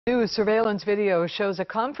New surveillance video shows a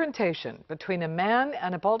confrontation between a man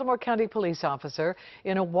and a Baltimore County police officer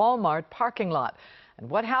in a Walmart parking lot. And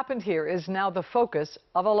what happened here is now the focus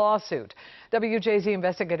of a lawsuit. WJZ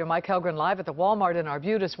investigator Mike Helgren live at the Walmart in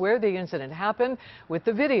Arbutus where the incident happened with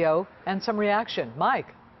the video and some reaction. Mike.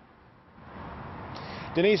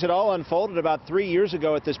 Denise, it all unfolded about 3 years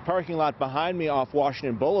ago at this parking lot behind me off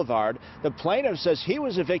Washington Boulevard. The plaintiff says he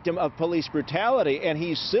was a victim of police brutality, and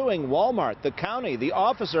he's suing Walmart, the county, the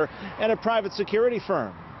officer, and a private security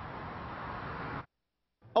firm.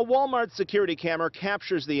 A Walmart security camera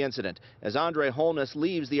captures the incident as Andre Holness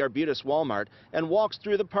leaves the Arbutus Walmart and walks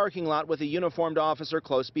through the parking lot with a uniformed officer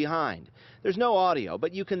close behind. There's no audio,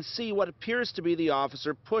 but you can see what appears to be the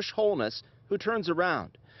officer push Holness, who turns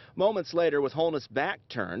around. Moments later, with Holness' back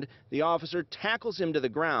turned, the officer tackles him to the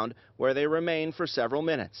ground, where they remain for several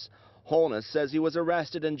minutes. Holness says he was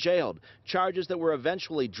arrested and jailed, charges that were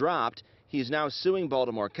eventually dropped. He's now suing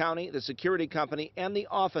Baltimore County, the security company, and the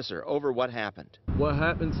officer over what happened. What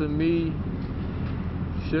happened to me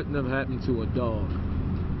shouldn't have happened to a dog.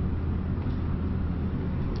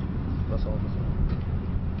 That's all.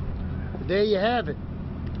 There you have it.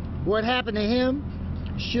 What happened to him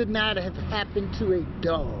should not have happened to a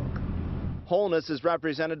dog. Holness is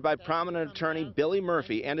represented by prominent attorney Billy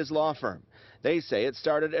Murphy and his law firm. They say it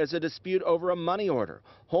started as a dispute over a money order.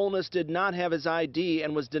 Holness did not have his ID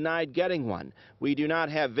and was denied getting one. We do not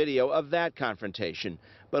have video of that confrontation,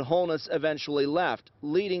 but Holness eventually left,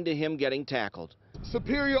 leading to him getting tackled.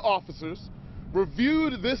 Superior officers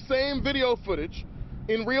reviewed this same video footage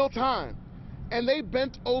in real time, and they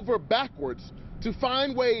bent over backwards to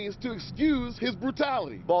find ways to excuse his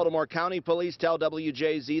brutality. Baltimore County Police tell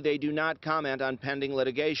WJZ they do not comment on pending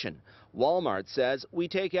litigation. Walmart says, "We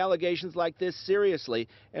take allegations like this seriously,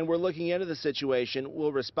 and we're looking into the situation.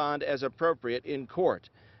 We'll respond as appropriate in court."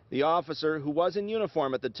 The officer, who was in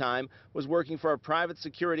uniform at the time, was working for a private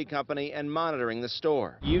security company and monitoring the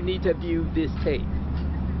store. You need to view this tape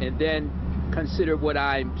and then consider what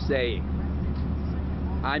I'm saying.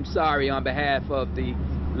 I'm sorry on behalf of the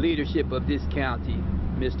leadership of this county,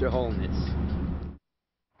 Mr. Holness.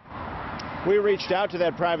 We reached out to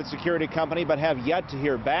that private security company but have yet to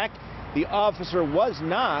hear back. The officer was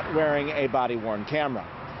not wearing a body-worn camera.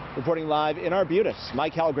 Reporting live in Arbutus,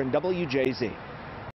 Mike Helgren, WJZ.